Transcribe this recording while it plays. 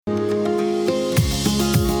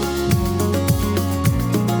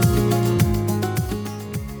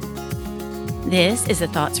This is the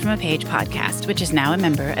Thoughts from a Page podcast, which is now a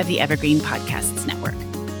member of the Evergreen Podcasts Network.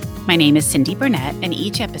 My name is Cindy Burnett, and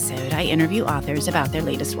each episode I interview authors about their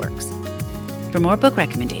latest works. For more book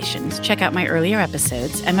recommendations, check out my earlier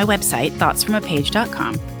episodes and my website,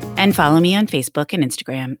 thoughtsfromapage.com, and follow me on Facebook and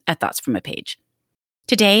Instagram at Thoughts from a Page.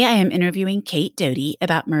 Today, I am interviewing Kate Doty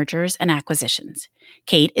about mergers and acquisitions.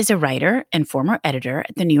 Kate is a writer and former editor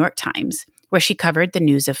at the New York Times, where she covered the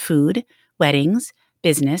news of food, weddings,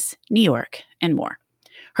 business, New York, and more.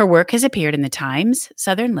 Her work has appeared in the Times,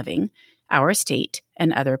 Southern Living, Our State,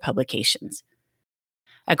 and other publications.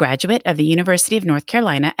 A graduate of the University of North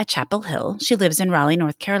Carolina at Chapel Hill, she lives in Raleigh,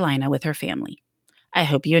 North Carolina with her family. I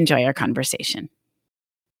hope you enjoy our conversation.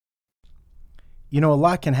 You know, a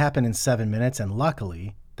lot can happen in 7 minutes, and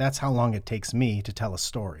luckily, that's how long it takes me to tell a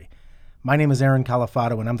story. My name is Aaron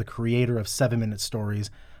Califato, and I'm the creator of 7-Minute Stories.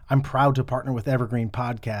 I'm proud to partner with Evergreen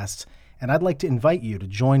Podcasts, and I'd like to invite you to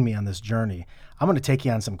join me on this journey. I'm going to take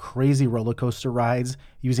you on some crazy roller coaster rides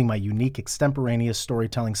using my unique extemporaneous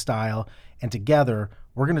storytelling style, and together,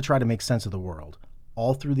 we're going to try to make sense of the world,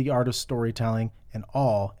 all through the art of storytelling, and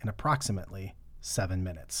all in approximately 7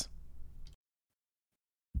 minutes.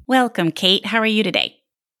 Welcome, Kate. How are you today?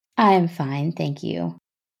 I'm fine, thank you.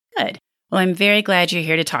 Good. Well, I'm very glad you're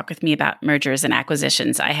here to talk with me about mergers and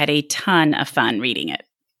acquisitions. I had a ton of fun reading it.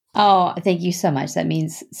 Oh, thank you so much. That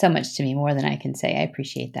means so much to me, more than I can say. I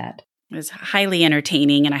appreciate that. It was highly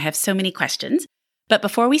entertaining, and I have so many questions. But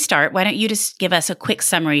before we start, why don't you just give us a quick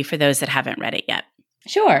summary for those that haven't read it yet?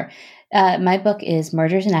 Sure. My book is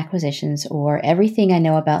Mergers and Acquisitions, or Everything I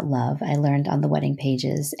Know About Love I Learned on the Wedding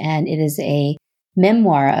Pages. And it is a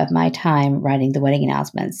memoir of my time writing the wedding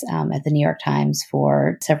announcements at the New York Times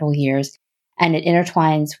for several years. And it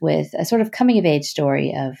intertwines with a sort of coming-of-age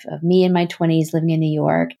story of me in my 20s living in New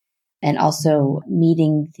York, and also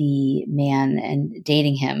meeting the man and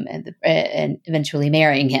dating him and eventually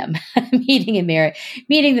marrying him, meeting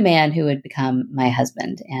the man who would become my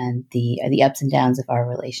husband, and the ups and downs of our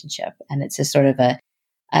relationship. And it's just sort of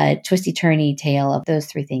a twisty-turny tale of those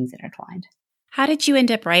three things intertwined. How did you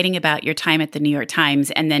end up writing about your time at the New York Times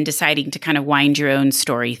and then deciding to kind of wind your own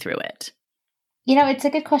story through it? You know, it's a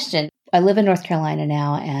good question. I live in North Carolina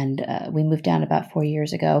now, and we moved down about 4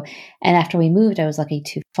 years ago. And after we moved, I was lucky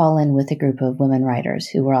to fall in with a group of women writers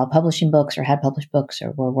who were all publishing books or had published books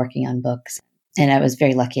or were working on books. And I was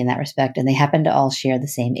very lucky in that respect. And they happened to all share the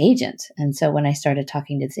same agent. And so when I started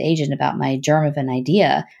talking to this agent about my germ of an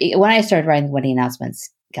idea, when I started writing wedding announcements,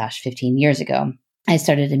 15 years ago, I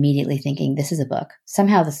started immediately thinking, this is a book.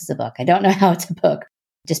 Somehow this is a book. I don't know how it's a book.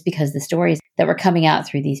 Just because the stories that were coming out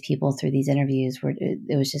through these people, through these interviews,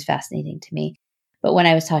 it was just fascinating to me. But when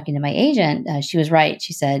I was talking to my agent, she was right.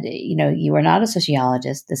 She said, you know, you are not a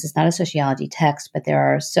sociologist. This is not a sociology text, but there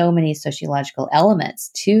are so many sociological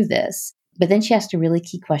elements to this. But then she asked a really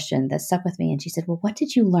key question that stuck with me. And she said, well, what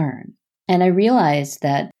did you learn? And I realized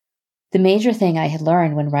that the major thing I had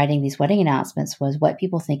learned when writing these wedding announcements was what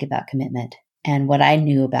people think about commitment, and what I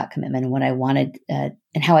knew about commitment, and what I wanted,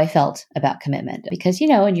 and how I felt about commitment. Because, you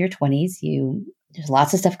know, in your 20s, there's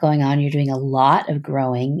lots of stuff going on. You're doing a lot of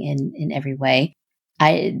growing in every way.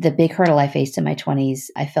 The big hurdle I faced in my 20s,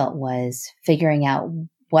 I felt, was figuring out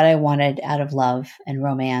what I wanted out of love and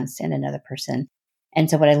romance and another person.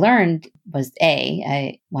 And so what I learned was, A,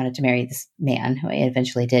 I wanted to marry this man, who I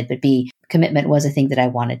eventually did, but B, commitment was a thing that I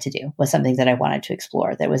wanted to do, was something that I wanted to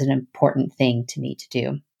explore, that was an important thing to me to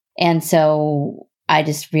do. And so I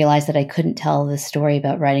just realized that I couldn't tell the story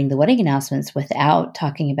about writing the wedding announcements without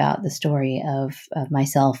talking about the story of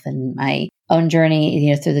myself and my own journey,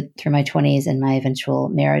 you know, through my 20s and my eventual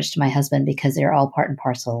marriage to my husband, because they're all part and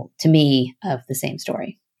parcel to me of the same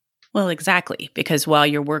story. Well, exactly, because while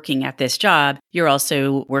you're working at this job, you're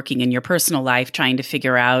also working in your personal life, trying to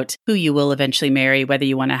figure out who you will eventually marry, whether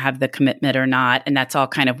you want to have the commitment or not. And that's all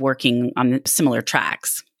kind of working on similar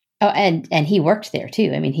tracks. Oh, and he worked there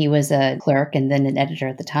too. I mean, he was a clerk and then an editor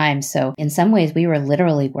at the time. So in some ways, we were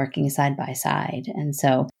literally working side by side. And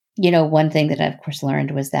so, you know, one thing that I, of course,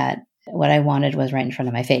 learned was that what I wanted was right in front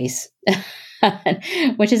of my face,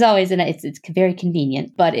 which is always, it's very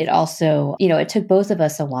convenient. But it also, you know, it took both of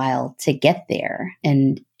us a while to get there.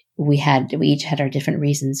 And we each had our different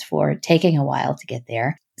reasons for taking a while to get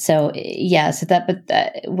there. So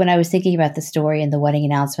when I was thinking about the story and the wedding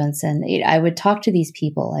announcements, and I would talk to these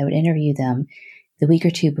people, I would interview them the week or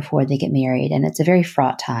two before they get married. And it's a very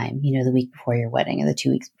fraught time, you know, the week before your wedding or the 2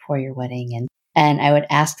 weeks before your wedding. And I would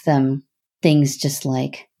ask them things just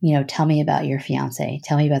like, you know, tell me about your fiance,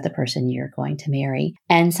 tell me about the person you're going to marry.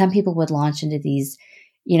 And some people would launch into these,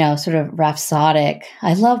 you know, sort of rhapsodic,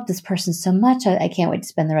 I love this person so much, I can't wait to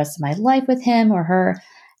spend the rest of my life with him or her.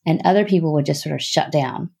 And other people would just sort of shut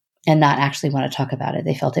down and not actually want to talk about it.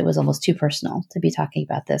 They felt it was almost too personal to be talking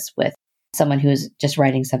about this with someone who's just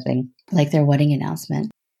writing something like their wedding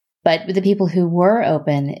announcement. But with the people who were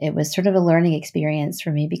open, it was sort of a learning experience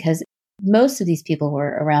for me because most of these people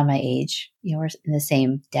were around my age, we're in the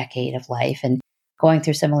same decade of life and going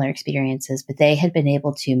through similar experiences, but they had been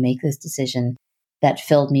able to make this decision that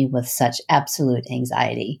filled me with such absolute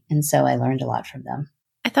anxiety. And so I learned a lot from them.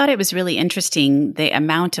 I thought it was really interesting the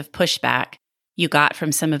amount of pushback you got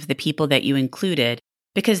from some of the people that you included,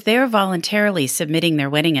 because they're voluntarily submitting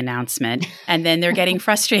their wedding announcement and then they're getting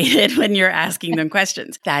frustrated when you're asking them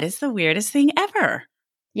questions. That is the weirdest thing ever.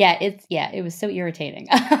 Yeah, it was so irritating.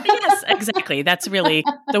 Yes, exactly. That's really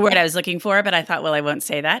the word I was looking for, but I thought, well, I won't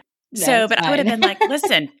say that. But I would have been like,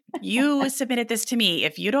 listen, you submitted this to me.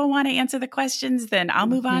 If you don't want to answer the questions, then I'll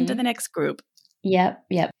move on to the next group. Yep.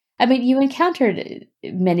 I mean, you encountered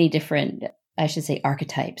many different, I should say,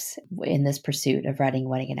 archetypes in this pursuit of writing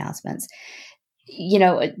wedding announcements.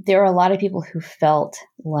 There are a lot of people who felt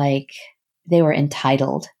like they were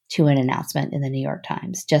entitled to an announcement in the New York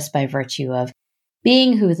Times just by virtue of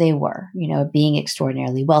being who they were, being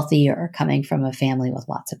extraordinarily wealthy or coming from a family with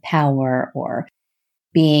lots of power or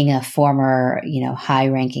being a former,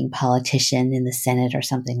 high-ranking politician in the Senate or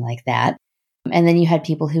something like that. And then you had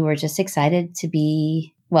people who were just excited to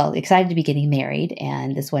be getting married.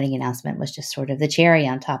 And this wedding announcement was just sort of the cherry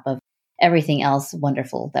on top of everything else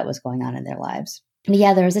wonderful that was going on in their lives. And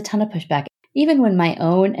yeah, there was a ton of pushback. Even when my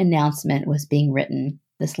own announcement was being written,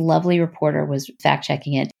 this lovely reporter was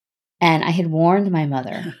fact-checking it. And I had warned my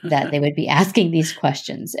mother that they would be asking these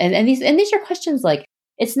questions. And these are questions like,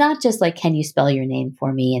 it's not just like, can you spell your name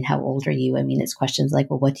for me and how old are you? I mean, it's questions like,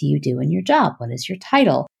 well, what do you do in your job? What is your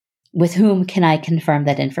title? With whom can I confirm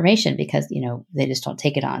that information? Because, they just don't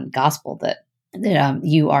take it on gospel that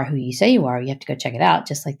you are who you say you are. You have to go check it out,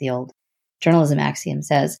 just like the old journalism axiom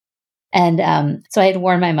says. And so I had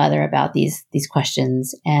warned my mother about these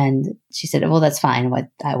questions, and she said, well, that's fine.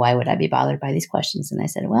 Why would I be bothered by these questions? And I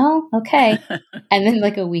said, well, okay. And then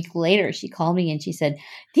like a week later, she called me and she said,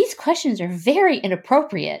 these questions are very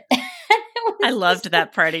inappropriate. I loved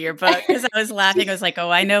that part of your book because I was laughing. I was like, oh,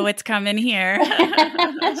 I know what's coming here.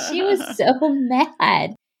 She was so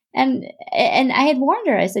mad. And I had warned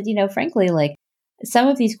her. I said, frankly, like some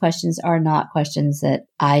of these questions are not questions that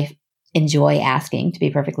I enjoy asking, to be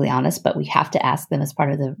perfectly honest, but we have to ask them as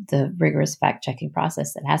part of the rigorous fact-checking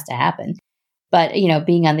process that has to happen. But,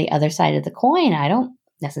 being on the other side of the coin, I don't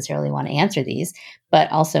necessarily want to answer these,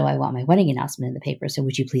 but also I want my wedding announcement in the paper. So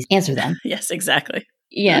would you please answer them? Yes, exactly.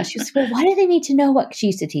 Yeah. She was, well, why do they need to know what she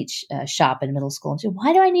used to teach shop in middle school? And she said,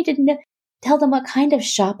 why do I need to tell them what kind of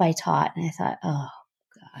shop I taught? And I thought, oh,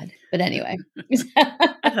 God. But anyway.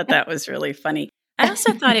 I thought that was really funny. I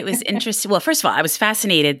also thought it was interesting. Well, first of all, I was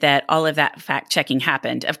fascinated that all of that fact-checking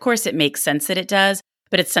happened. Of course, it makes sense that it does,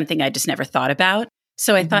 but it's something I just never thought about.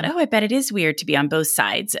 So I thought, I bet it is weird to be on both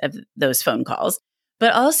sides of those phone calls.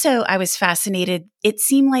 But also, I was fascinated. It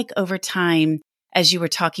seemed like over time, as you were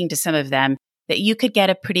talking to some of them, that you could get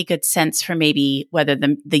a pretty good sense for maybe whether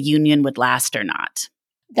the union would last or not.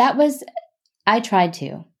 I tried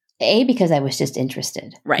to. Because I was just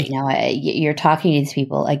interested. Right. You're talking to these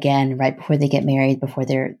people again right before they get married,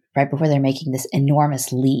 right before they're making this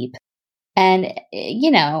enormous leap. And,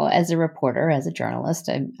 as a reporter, as a journalist,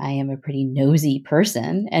 I am a pretty nosy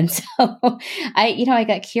person. And so I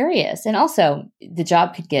got curious. And also the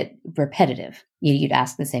job could get repetitive. You'd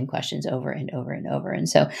ask the same questions over and over and over. And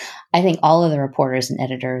so I think all of the reporters and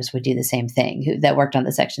editors would do the same thing that worked on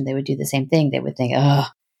the section. They would do the same thing. They would think, oh,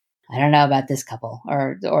 I don't know about this couple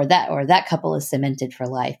or that couple is cemented for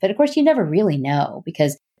life. But of course, you never really know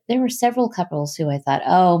because there were several couples who I thought,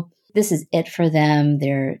 oh, this is it for them.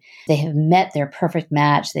 They have met their perfect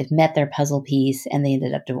match. They've met their puzzle piece and they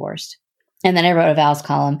ended up divorced. And then I wrote a vows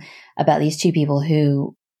column about these two people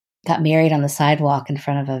who got married on the sidewalk in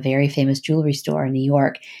front of a very famous jewelry store in New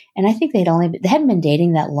York. And I think they hadn't been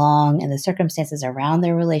dating that long and the circumstances around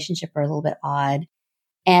their relationship were a little bit odd.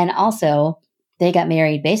 And also, they got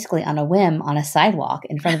married basically on a whim on a sidewalk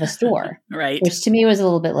in front of a store. Right. Which to me was a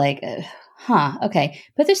little bit like, okay.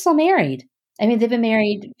 But they're still married. I mean, they've been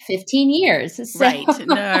married 15 years. So. Right.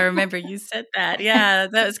 No, I remember you said that. Yeah,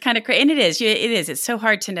 that was kind of crazy. And it is. It's so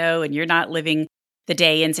hard to know and you're not living the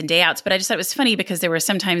day ins and day outs. But I just thought it was funny because there were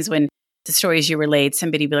some times when the stories you relayed,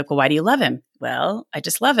 somebody would be like, well, why do you love him? Well, I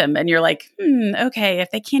just love him. And you're like, okay,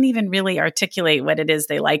 if they can't even really articulate what it is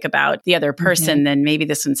they like about the other person, then maybe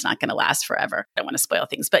this one's not going to last forever. I don't want to spoil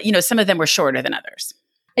things, but some of them were shorter than others.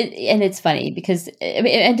 And it's funny because,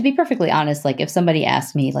 and to be perfectly honest, like if somebody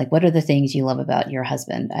asked me, like, what are the things you love about your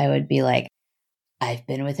husband? I would be like, I've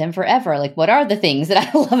been with him forever. Like, what are the things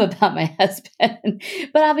that I love about my husband?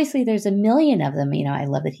 But obviously there's a million of them. I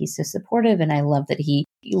love that he's so supportive, and I love that he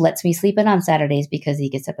lets me sleep in on Saturdays because he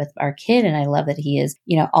gets up with our kid. And I love that he is,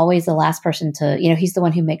 always the last person to, he's the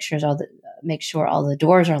one who makes sure all the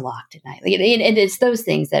doors are locked at night. And it's those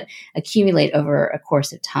things that accumulate over a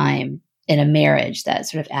course of time in a marriage that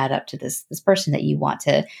sort of add up to this person that you want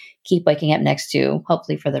to keep waking up next to,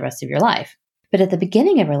 hopefully for the rest of your life. But at the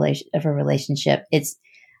beginning of a relationship,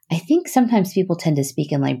 I think sometimes people tend to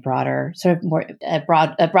speak in like broader, sort of more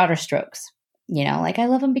broader strokes. Like, I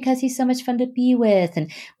love him because he's so much fun to be with. And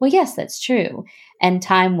well, yes, that's true. And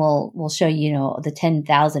time will show the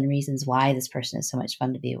 10,000 reasons why this person is so much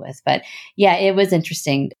fun to be with. But yeah, it was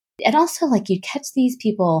interesting. And also, like, you catch these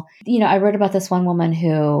people, I wrote about this one woman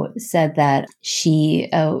who said that she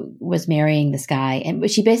was marrying this guy, and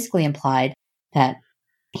she basically implied that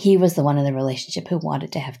he was the one in the relationship who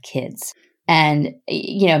wanted to have kids. And,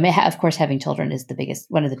 of course, having children is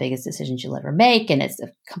one of the biggest decisions you'll ever make. And it's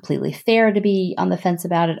completely fair to be on the fence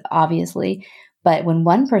about it, obviously. But when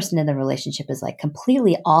one person in the relationship is like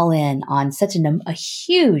completely all in on such a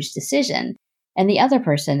huge decision, and the other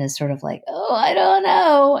person is sort of like, oh, I don't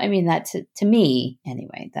know. I mean, that to me,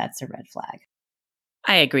 anyway, that's a red flag.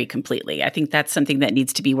 I agree completely. I think that's something that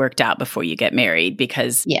needs to be worked out before you get married,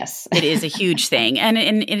 because yes, it is a huge thing. And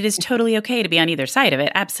it is totally okay to be on either side of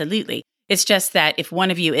it. Absolutely. It's just that if one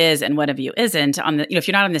of you is and one of you isn't, if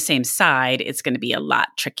you're not on the same side, it's going to be a lot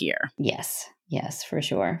trickier. Yes, for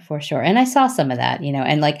sure. And I saw some of that,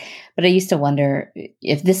 but I used to wonder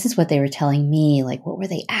if this is what they were telling me, like, what were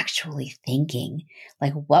they actually thinking?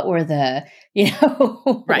 Like, what were the,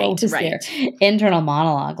 what was their internal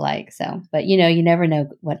monologue like? So, but you never know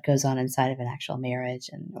what goes on inside of an actual marriage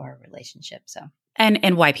or a relationship. So,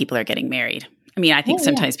 and why people are getting married. I mean, I think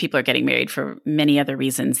sometimes people are getting married for many other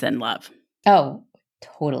reasons than love. Oh,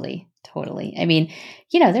 totally. I mean,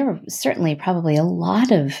 there were certainly probably a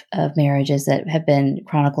lot of marriages that have been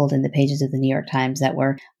chronicled in the pages of the New York Times that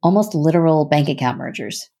were almost literal bank account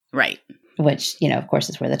mergers. Right. Which, of course,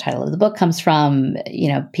 is where the title of the book comes from.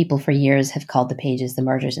 People for years have called the pages the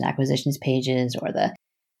mergers and acquisitions pages, or the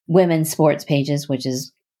women's sports pages, which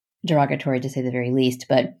is derogatory to say the very least.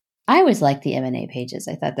 But I always liked the M&A pages.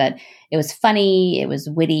 I thought that it was funny, it was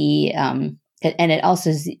witty, and it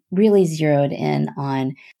also really zeroed in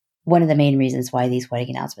on one of the main reasons why these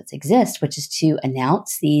wedding announcements exist, which is to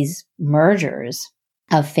announce these mergers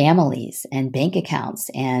of families and bank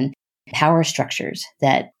accounts and power structures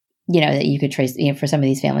that you could trace, for some of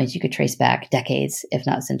these families, you could trace back decades, if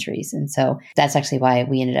not centuries. And so that's actually why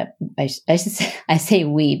we ended up, I say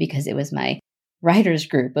we, because it was my writers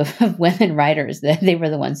group of women writers that they were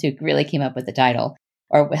the ones who really came up with the title,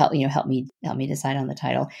 or help me decide on the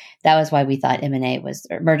title. That was why we thought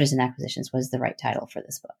mergers and acquisitions was the right title for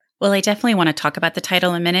this book. Well, I definitely want to talk about the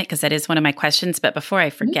title in a minute, because that is one of my questions. But before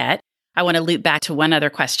I forget, I want to loop back to one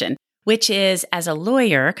other question, which is, as a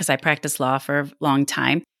lawyer, because I practiced law for a long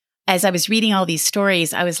time, as I was reading all these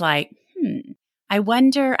stories, I was like, I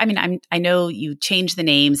wonder, I know you changed the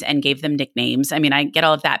names and gave them nicknames. I mean, I get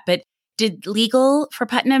all of that, but did legal for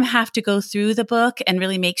Putnam have to go through the book and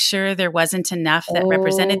really make sure there wasn't enough that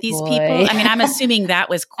represented these people? I mean, I'm assuming that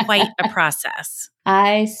was quite a process.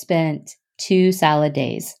 I spent 2 solid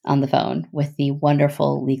days on the phone with the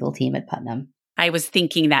wonderful legal team at Putnam. I was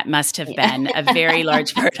thinking that must have been a very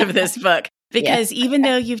large part of this book, because even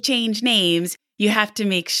though you've changed names, you have to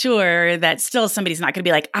make sure that still somebody's not going to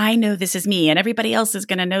be like, I know this is me, and everybody else is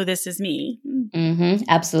going to know this is me. Mm-hmm,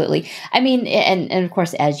 absolutely. I mean, and of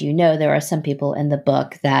course, as you know, there are some people in the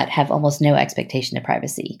book that have almost no expectation of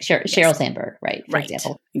privacy. Sheryl Sandberg, right? For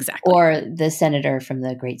example. Exactly. Or the senator from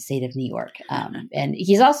the great state of New York. And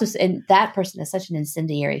he's also, and that person is such an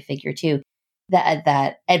incendiary figure too,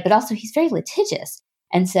 but also he's very litigious.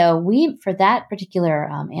 And so for that particular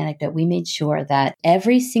anecdote, we made sure that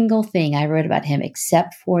every single thing I wrote about him,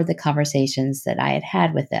 except for the conversations that I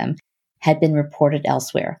had with them, had been reported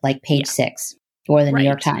elsewhere, like Page 6 or the New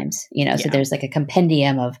York Times. So there's like a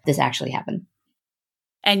compendium of this actually happened.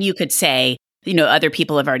 And you could say, other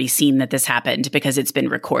people have already seen that this happened because it's been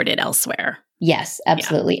recorded elsewhere. Yes,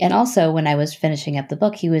 absolutely. Yeah. And also, when I was finishing up the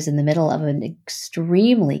book, he was in the middle of an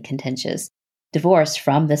extremely contentious divorce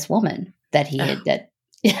from this woman that he had.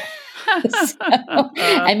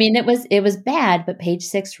 I mean, it was bad, but Page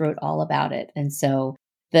 6 wrote all about it. And so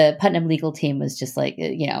the Putnam legal team was just like,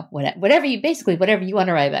 whatever you want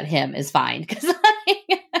to write about him is fine. Because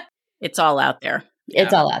it's all out there.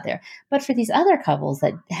 It's all out there. But for these other couples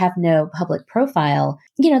that have no public profile,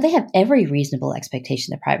 they have every reasonable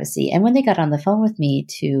expectation of privacy. And when they got on the phone with me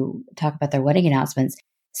to talk about their wedding announcements,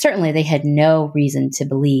 certainly they had no reason to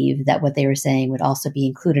believe that what they were saying would also be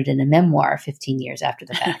included in a memoir 15 years after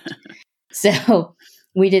the fact. So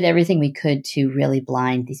we did everything we could to really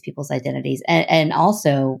blind these people's identities. And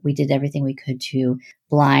also we did everything we could to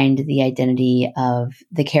blind the identity of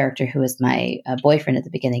the character who was my boyfriend at the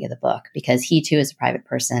beginning of the book, because he too is a private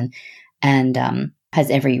person and has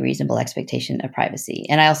every reasonable expectation of privacy.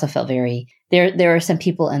 And I also felt there are some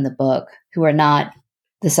people in the book who are not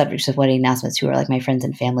the subjects of wedding announcements, who are like my friends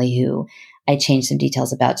and family, who I changed some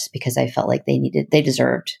details about just because I felt like they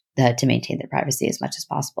deserved to maintain their privacy as much as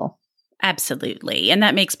possible. Absolutely. And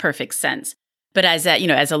that makes perfect sense. But as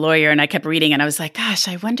a lawyer, and I kept reading and I was like, gosh,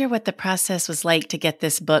 I wonder what the process was like to get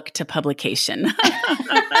this book to publication.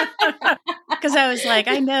 Because I was like,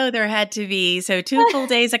 I know there had to be 2 full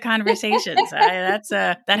days of conversations.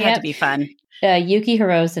 That had to be fun. Yuki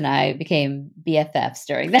Hirose and I became BFFs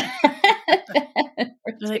during that.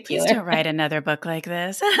 Like, please don't write another book like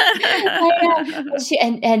this. I know.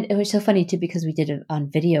 And it was so funny too, because we did it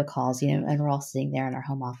on video calls, and we're all sitting there in our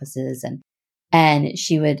home offices, and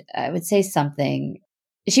I would say something.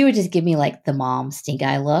 She would just give me like the mom stink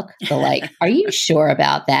eye look. So like, are you sure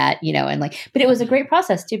about that? But it was a great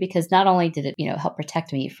process too, because not only did it, help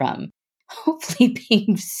protect me from hopefully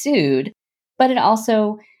being sued, but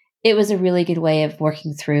it was a really good way of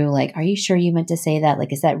working through, like, are you sure you meant to say that?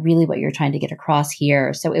 Like, is that really what you're trying to get across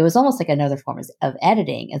here? So it was almost like another form of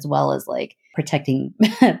editing, as well as like protecting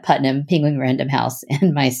Putnam, Penguin Random House,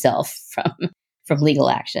 and myself from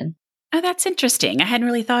legal action. Oh, that's interesting. I hadn't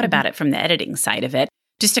really thought about it from the editing side of it,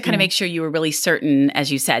 just to kind of make sure you were really certain,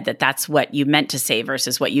 as you said, that that's what you meant to say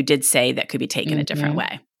versus what you did say that could be taken a different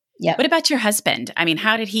way. Yeah. What about your husband? I mean,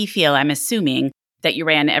 how did he feel? I'm assuming that you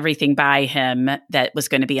ran everything by him that was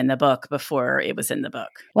going to be in the book before it was in the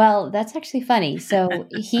book. Well, that's actually funny. So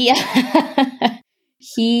he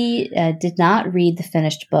did not read the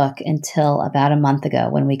finished book until about a month ago,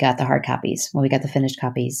 when we got the hard copies, when we got the finished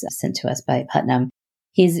copies sent to us by Putnam.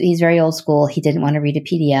 He's very old school. He didn't want to read a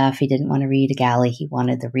PDF. He didn't want to read a galley. He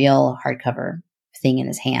wanted the real hardcover thing in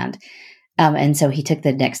his hand. And so he took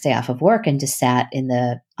the next day off of work and just sat on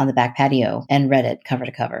the back patio and read it cover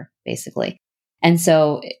to cover, basically. And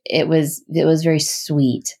so it was very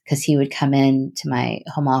sweet, because he would come in to my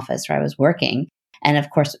home office where I was working. And of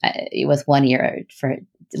course, with one ear for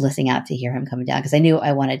listening out to hear him coming down, because I knew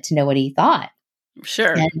I wanted to know what he thought.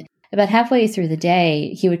 Sure. And about halfway through the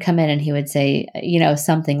day, he would come in and he would say,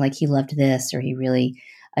 something like he loved this, or he really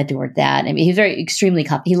adored that. I mean, he's very extremely,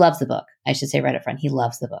 he loves the book. I should say right up front, he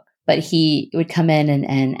loves the book. But he would come in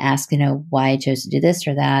and ask, why I chose to do this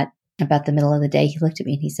or that. About the middle of the day, he looked at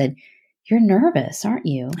me and he said, "You're nervous, aren't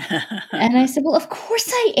you?" And I said, "Well, of course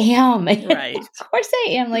I am." Right. Of course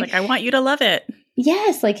I am. Like, I want you to love it.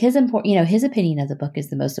 Yes. Like his opinion of the book is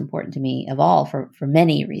the most important to me of all, for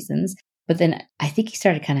many reasons. But then I think he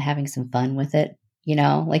started kind of having some fun with it.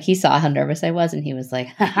 Like he saw how nervous I was and he was like,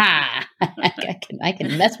 "Ha ha, I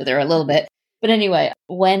can mess with her a little bit." But anyway,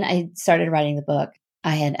 when I started writing the book,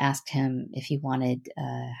 I had asked him if he wanted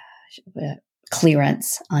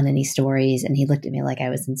clearance on any stories. And he looked at me like I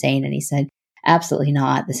was insane. And he said, "Absolutely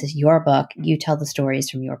not. This is your book. You tell the stories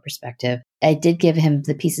from your perspective." I did give him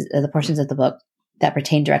the portions of the book that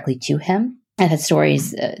pertained directly to him and had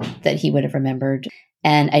stories that he would have remembered.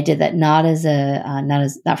 And I did that not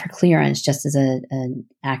for clearance, just as an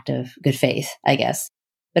act of good faith, I guess.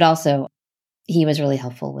 But also, he was really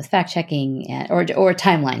helpful with fact checking or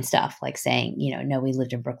timeline stuff, like saying, "No, we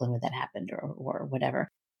lived in Brooklyn when that happened," or whatever.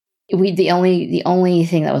 The only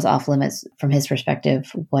thing that was off limits from his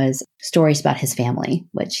perspective was stories about his family,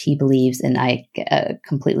 which he believes, and I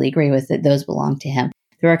completely agree with, that those belong to him.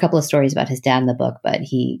 There were a couple of stories about his dad in the book, but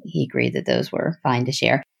he agreed that those were fine to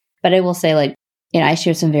share. But I will say, I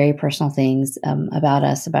shared some very personal things about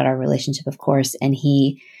us, about our relationship, of course. And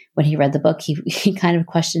when he read the book, he kind of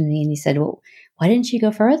questioned me and he said, "Well, why didn't you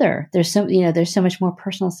go further? There's so much more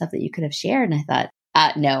personal stuff that you could have shared." And I thought,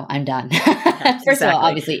 no, I'm done. First of all,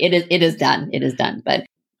 obviously it is done. It is done. But,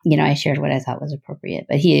 I shared what I thought was appropriate.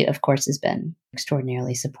 But he, of course, has been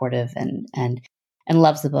extraordinarily supportive and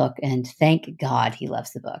loves the book. And thank God he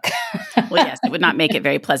loves the book. Well, yes, it would not make it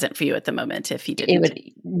very pleasant for you at the moment if he didn't.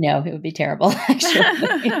 It would be terrible, actually.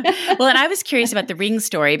 Well, and I was curious about the ring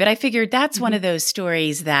story, but I figured that's one of those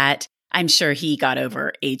stories that I'm sure he got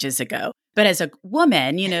over ages ago. But as a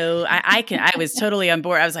woman, I was totally on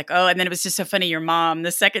board. I was like, oh, and then it was just so funny. Your mom,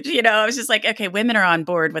 the second, I was just like, okay, women are on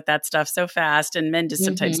board with that stuff so fast, and men just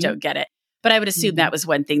sometimes don't get it. But I would assume that was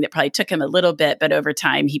one thing that probably took him a little bit, but over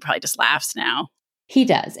time, he probably just laughs now. He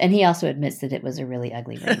does. And he also admits that it was a really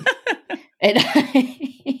ugly ring.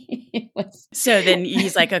 So then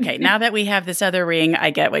he's like, okay, now that we have this other ring,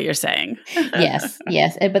 I get what you're saying. Yes.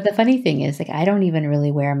 But the funny thing is, like, I don't even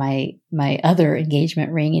really wear my other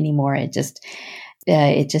engagement ring anymore. It just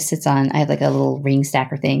sits on, I have like a little ring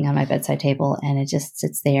stacker thing on my bedside table, and it just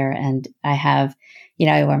sits there. And I have,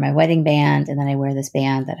 I wear my wedding band, and then I wear this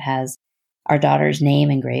band that has our daughter's name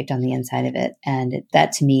engraved on the inside of it. And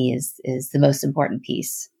that to me is the most important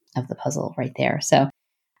piece of the puzzle right there. So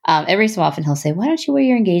every so often he'll say, why don't you wear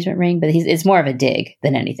your engagement ring? But it's more of a dig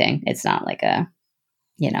than anything. It's not like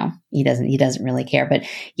he doesn't really care. But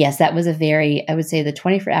yes, that was I would say the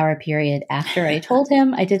 24-hour period after I told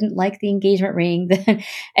him I didn't like the engagement ring.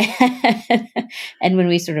 And when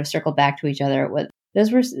we sort of circled back to each other,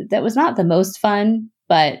 that was not the most fun,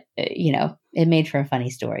 but it made for a funny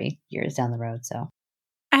story years down the road. So.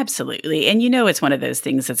 Absolutely. And it's one of those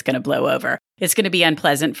things that's going to blow over. It's going to be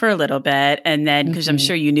unpleasant for a little bit. And then, because I'm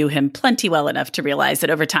sure you knew him plenty well enough to realize that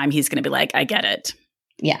over time, he's going to be like, I get it.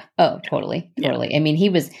 Yeah. Oh, totally. Totally. Yeah. I mean, he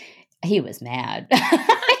was mad.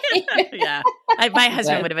 Yeah. My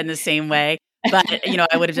husband would have been the same way. But,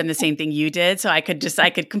 I would have done the same thing you did. So I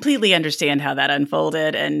could completely understand how that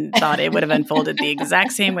unfolded, and thought it would have unfolded the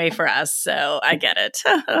exact same way for us. So I get it.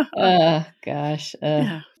 Oh, gosh.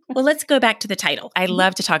 Yeah. Well, let's go back to the title. I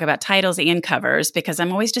love to talk about titles and covers because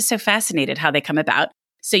I'm always just so fascinated how they come about.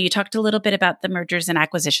 So you talked a little bit about the mergers and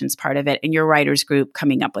acquisitions part of it and your writers group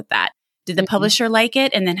coming up with that. Did the publisher like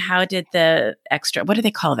it? And then how did the extra, what do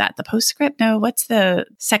they call that? The postscript? No, what's the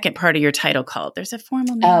second part of your title called? There's a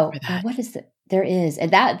formal name for that. What is it? There is.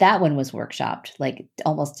 And that one was workshopped like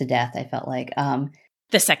almost to death, I felt like.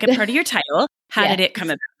 The second part of your title, how did it come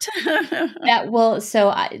about?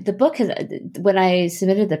 The book has, when I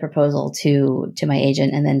submitted the proposal to my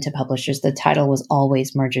agent and then to publishers, the title was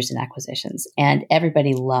always Mergers and Acquisitions, and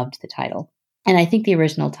everybody loved the title. And I think the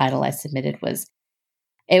original title I submitted was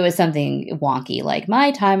something wonky, like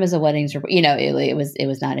My Time as a Weddings Report. It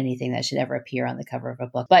was not anything that should ever appear on the cover of a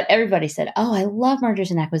book. But everybody said, "Oh, I love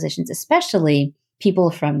mergers and acquisitions," especially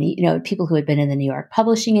people from people who had been in the New York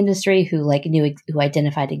publishing industry who who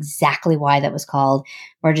identified exactly why that was called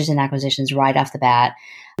Mergers and Acquisitions right off the bat.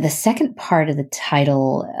 The second part of the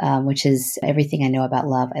title, which is Everything I Know About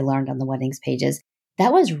Love, I Learned on the Weddings Pages,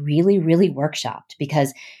 that was really, really workshopped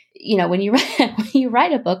because when you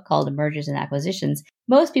write a book called Mergers and Acquisitions,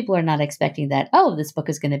 most people are not expecting that, oh, this book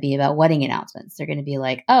is going to be about wedding announcements. They're going to be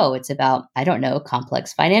like, oh, it's about, I don't know,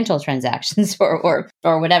 complex financial transactions or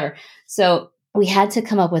whatever. So we had to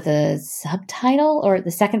come up with a subtitle or the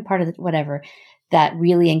second part of whatever that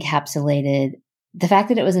really encapsulated the fact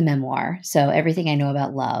that it was a memoir. So Everything I Know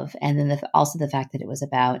About Love. And then also the fact that it was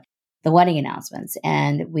about the wedding announcements.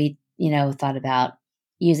 And we, thought about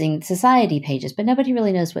using society pages, but nobody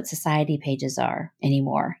really knows what society pages are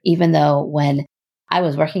anymore. Even though when I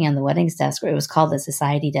was working on the weddings desk, it was called the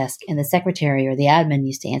society desk, and the secretary or the admin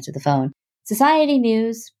used to answer the phone, society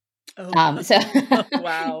news. Oh.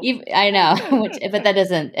 Wow. I know, but that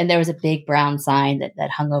doesn't, and there was a big brown sign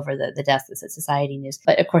that hung over the desk that said society news.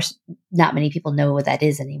 But of course, not many people know what that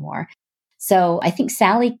is anymore. So I think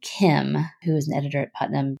Sally Kim, who is an editor at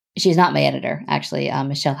Putnam, she's not my editor, actually.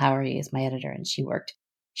 Michelle Howery is my editor, and she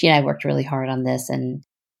and I worked really hard on this. And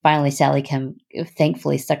finally, Sally Kim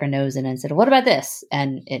thankfully stuck her nose in and said, what about this?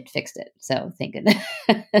 And it fixed it. So thank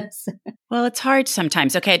goodness. Well, it's hard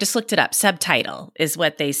sometimes. Okay, I just looked it up. Subtitle is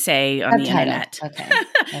what they say on the internet. Okay.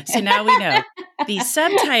 So now we know. The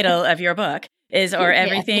subtitle of your book is Or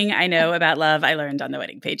Everything I Know About Love I Learned on the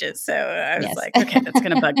Wedding Pages. So I was like, okay, that's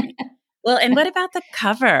going to bug me. Well, and what about the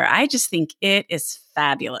cover? I just think it is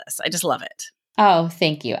fabulous. I just love it. Oh,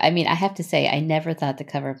 thank you. I mean, I have to say, I never thought the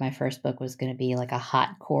cover of my first book was going to be like a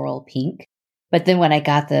hot coral pink. But then when I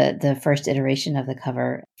got the first iteration of the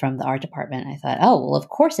cover from the art department, I thought, oh, well, of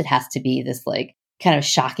course it has to be this like kind of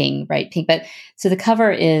shocking bright pink. But so the cover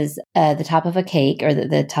is the top of a cake, or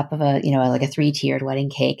the top of a, like a 3-tiered wedding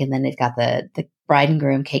cake. And then they've got the bride and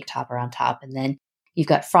groom cake topper on top. And then you've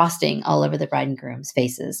got frosting all over the bride and groom's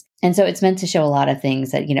faces. And so it's meant to show a lot of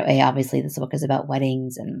things that, obviously this book is about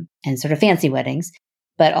weddings and sort of fancy weddings,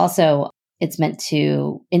 but also it's meant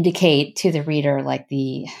to indicate to the reader like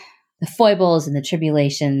the foibles and the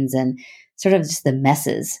tribulations and sort of just the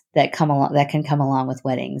messes that can come along with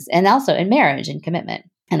weddings, and also in marriage and commitment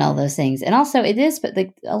and all those things. And also but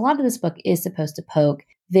a lot of this book is supposed to poke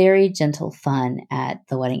very gentle fun at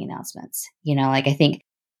the wedding announcements. I think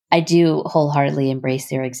I do wholeheartedly embrace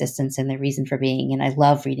their existence and their reason for being, and I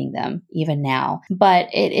love reading them even now. But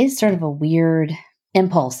it is sort of a weird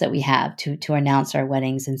impulse that we have to announce our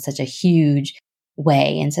weddings in such a huge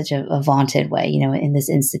way, in such a vaunted way, in this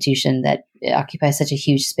institution that occupies such a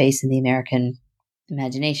huge space in the American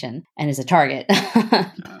imagination and is a target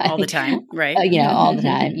all the time, right? All the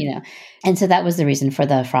time, And so that was the reason for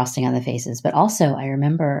the frosting on the faces. But also I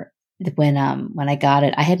remember when I got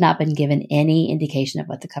it, I had not been given any indication of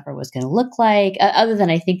what the cover was going to look like, other than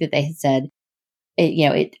I think that they had said,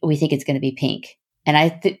 we think it's going to be pink.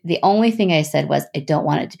 And the only thing I said was, I don't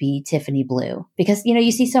want it to be Tiffany blue, because,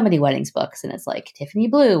 you see so many weddings books and it's like Tiffany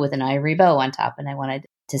blue with an ivory bow on top. And I wanted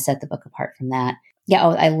to set the book apart from that. Yeah.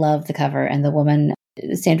 I love the cover, and the woman,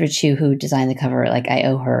 Sandra Chu, who designed the cover, like I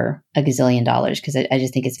owe her $1 gazillion because I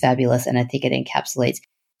just think it's fabulous. And I think it encapsulates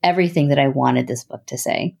everything that I wanted this book to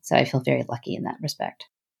say. So I feel very lucky in that respect.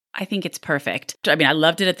 I think it's perfect. I mean, I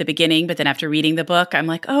loved it at the beginning, but then after reading the book, I'm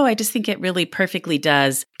like, I just think it really perfectly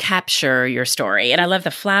does capture your story. And I love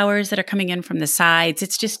the flowers that are coming in from the sides.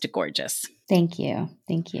 It's just gorgeous. Thank you.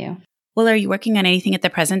 Thank you. Well, are you working on anything at the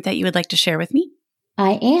present that you would like to share with me?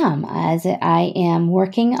 I am. I am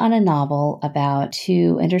working on a novel about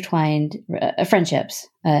two intertwined friendships,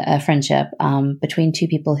 a friendship between two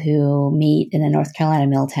people who meet in a North Carolina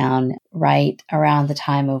mill town right around the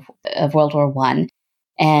time of World War I.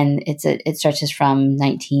 And it stretches from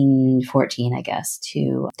 1914, I guess,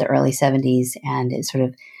 to the early 70s. And it's sort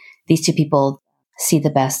of these two people see the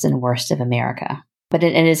best and worst of America. But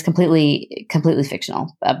it is completely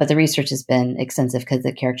fictional. But the research has been extensive because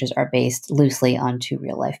the characters are based loosely on two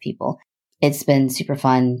real life people. It's been super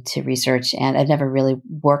fun to research, and I've never really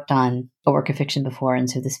worked on a work of fiction before. And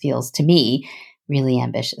so this feels, to me, really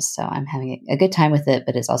ambitious. So I'm having a good time with it,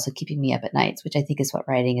 but it's also keeping me up at nights, which I think is what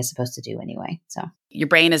writing is supposed to do anyway. So your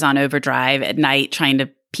brain is on overdrive at night trying to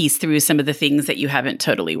piece through some of the things that you haven't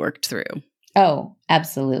totally worked through. Oh,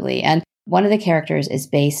 absolutely. And one of the characters is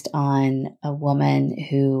based on a woman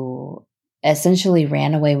who essentially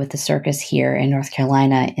ran away with the circus here in North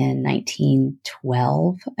Carolina in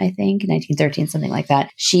 1912, I think, 1913, something like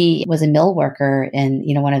that. She was a mill worker in,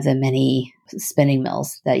 one of the many spinning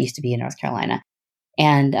mills that used to be in North Carolina.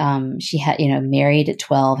 And she had, married at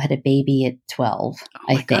 12, had a baby at 12,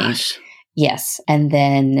 I think. Gosh. Yes. And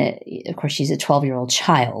then, of course, she's a 12-year-old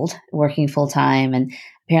child working full time, and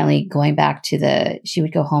apparently she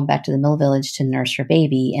would go home back to the mill village to nurse her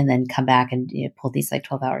baby and then come back and pull these like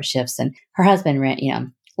 12-hour shifts. And her husband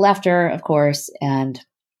left her, of course, and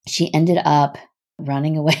she ended up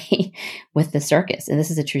running away with the circus. And this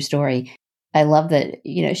is a true story. I love that,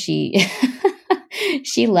 she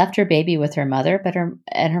she left her baby with her mother,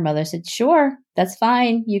 and her mother said, "Sure, that's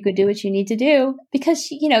fine. You could do what you need to do." Because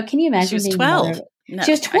she, can you imagine? She was 12. No,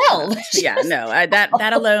 she was 12.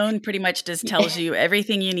 That alone pretty much just tells you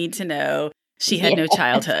everything you need to know. She had no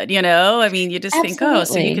childhood, I mean, you just Absolutely. think,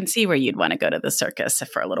 so you can see where you'd want to go to the circus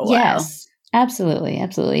for a little while. Yes, absolutely.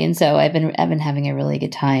 Absolutely. And so I've been having a really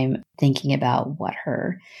good time thinking about what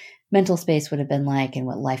her mental space would have been like and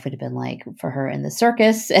what life would have been like for her in the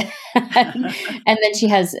circus. And then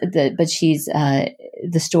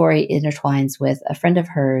the story intertwines with a friend of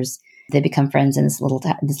hers. They become friends in this little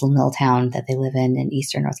mill town that they live in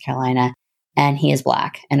eastern North Carolina. And he is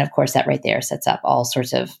Black. And of course, that right there sets up all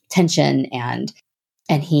sorts of tension. And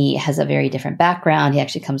he has a very different background. He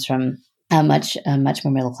actually comes from a much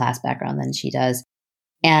more middle class background than she does.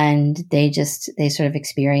 And they sort of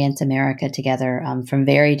experience America together from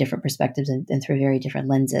very different perspectives and through very different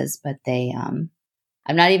lenses. But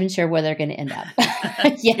I'm not even sure where they're going to end up.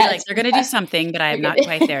 Yes. They're going to do something, but I am not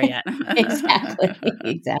quite there yet. Exactly.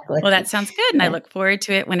 Well, that sounds good. And I look forward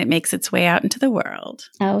to it when it makes its way out into the world.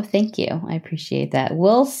 Oh, thank you. I appreciate that.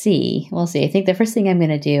 We'll see. I think the first thing I'm going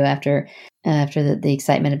to do after the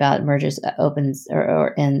excitement about mergers opens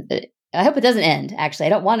I hope it doesn't end. Actually, I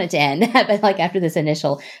don't want it to end, but like after this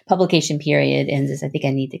initial publication period ends, I think I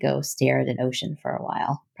need to go stare at an ocean for a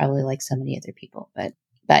while, probably like so many other people. But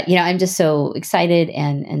I'm just so excited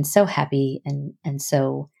and so happy and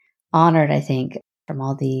so honored, I think, from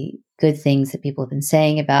all the good things that people have been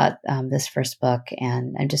saying about this first book.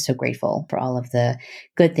 And I'm just so grateful for all of the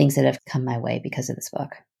good things that have come my way because of this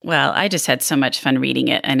book. Well, I just had so much fun reading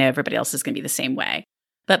it. I know everybody else is going to be the same way.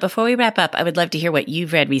 But before we wrap up, I would love to hear what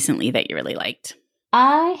you've read recently that you really liked.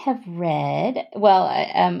 I have read,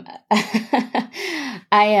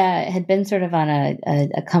 I had been sort of on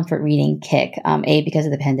a comfort reading kick, A, because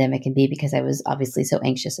of the pandemic, and B, because I was obviously so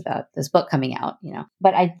anxious about this book coming out,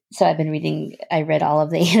 But I read all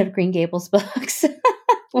of the Anne of Green Gables books.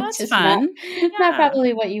 Well, that's fun. Not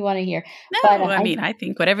probably what you want to hear. No, but, I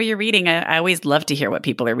think whatever you're reading, I always love to hear what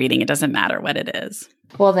people are reading. It doesn't matter what it is.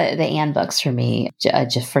 Well, the Anne books for me,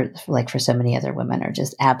 just for so many other women, are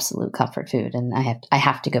just absolute comfort food, and I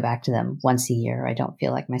have to go back to them once a year. I don't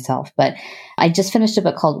feel like myself, but I just finished a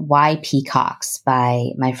book called Why Peacocks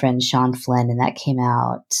by my friend Sean Flynn, and that came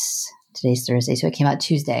out Today's Thursday, so it came out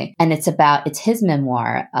Tuesday. And it's his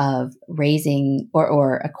memoir of raising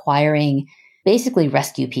or acquiring basically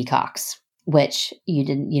rescue peacocks, which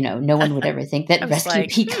no one would ever think that rescue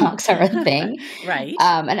peacocks are a thing. Right.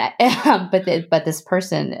 But this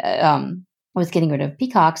person was getting rid of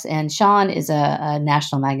peacocks, and Sean is a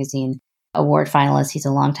national magazine award finalist. He's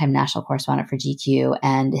a longtime national correspondent for GQ,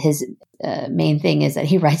 and his main thing is that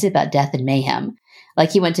he writes about death and mayhem.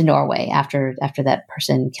 Like, he went to Norway after that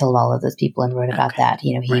person killed all of those people and wrote about that.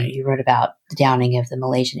 He wrote about the downing of the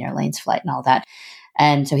Malaysian Airlines flight and all that.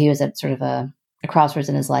 And so he was at sort of a crossroads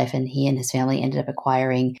in his life, and he and his family ended up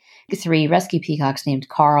acquiring 3 rescue peacocks named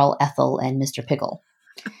Carl, Ethel, and Mr. Pickle.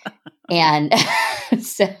 And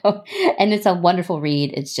and it's a wonderful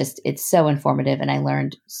read. It's so informative. And I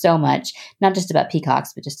learned so much, not just about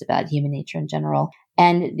peacocks, but just about human nature in general.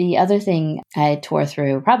 And the other thing I tore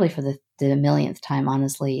through, probably for the millionth time,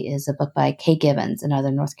 honestly, is a book by Kay Gibbons,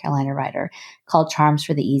 another North Carolina writer, called Charms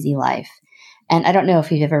for the Easy Life. And I don't know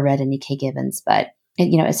if you've ever read any Kay Gibbons, but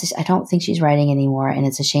I don't think she's writing anymore. And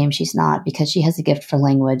it's a shame she's not, because she has a gift for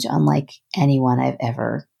language unlike anyone I've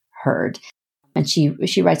ever heard. And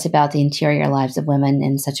she writes about the interior lives of women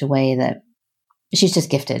in such a way that she's just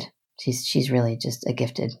gifted. She's really just a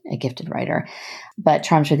gifted writer. But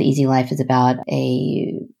Charms for the Easy Life is about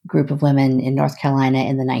a group of women in North Carolina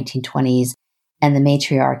in the 1920s, and the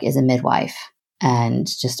matriarch is a midwife, and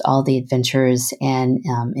just all the adventures and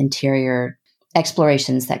interior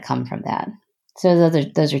explorations that come from that. So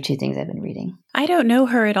those are 2 things I've been reading. I don't know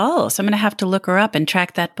her at all, so I'm going to have to look her up and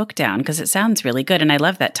track that book down, because it sounds really good, and I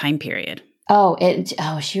love that time period.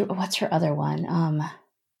 What's her other one?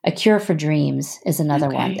 A Cure for Dreams is another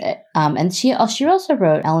one. And she also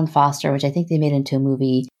wrote Ellen Foster, which I think they made into a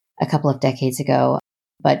movie a couple of decades ago.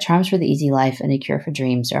 But Charms for the Easy Life and A Cure for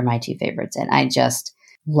Dreams are my 2 favorites. And I just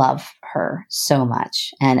love her so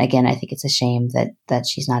much. And again, I think it's a shame that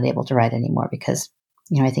she's not able to write anymore, because,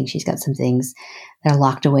 I think she's got some things that are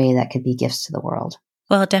locked away that could be gifts to the world.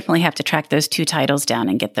 Well, I'll definitely have to track those 2 titles down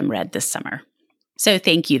and get them read this summer. So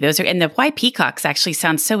thank you. And the why peacocks actually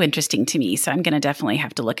sounds so interesting to me. So I'm going to definitely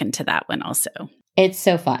have to look into that one also. It's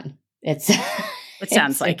so fun. It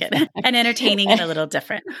sounds like it. And entertaining and a little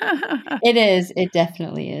different. It is. It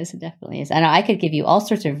definitely is. I know I could give you all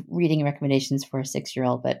sorts of reading recommendations for a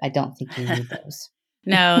 6-year-old, but I don't think you need those.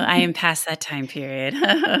 No, I am past that time period.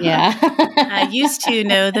 Yeah. I used to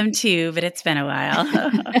know them too, but it's been a while.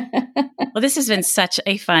 Well, this has been such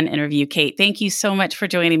a fun interview, Kate. Thank you so much for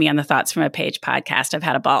joining me on the Thoughts from a Page podcast. I've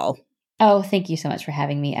had a ball. Oh, thank you so much for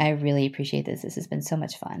having me. I really appreciate this. This has been so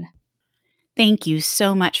much fun. Thank you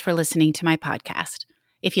so much for listening to my podcast.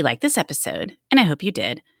 If you like this episode, and I hope you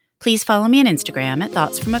did, please follow me on Instagram at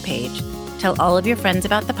Thoughts from a Page. Tell all of your friends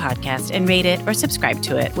about the podcast and rate it or subscribe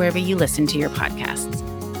to it wherever you listen to your podcasts.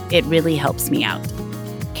 It really helps me out.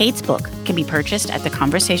 Kate's book can be purchased at the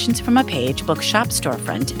Conversations from a Page bookshop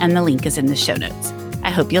storefront, and the link is in the show notes. I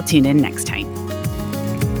hope you'll tune in next time.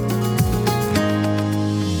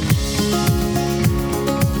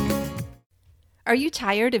 Are you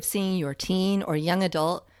tired of seeing your teen or young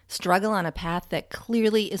adult struggle on a path that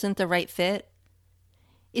clearly isn't the right fit?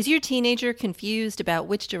 Is your teenager confused about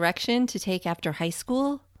which direction to take after high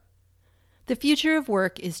school? The future of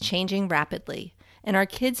work is changing rapidly, and our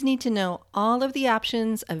kids need to know all of the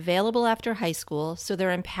options available after high school so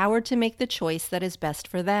they're empowered to make the choice that is best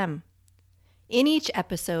for them. In each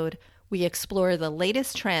episode, we explore the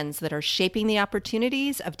latest trends that are shaping the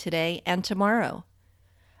opportunities of today and tomorrow.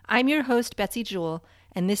 I'm your host, Betsy Jewell,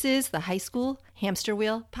 and this is the High School Hamster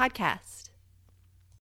Wheel Podcast.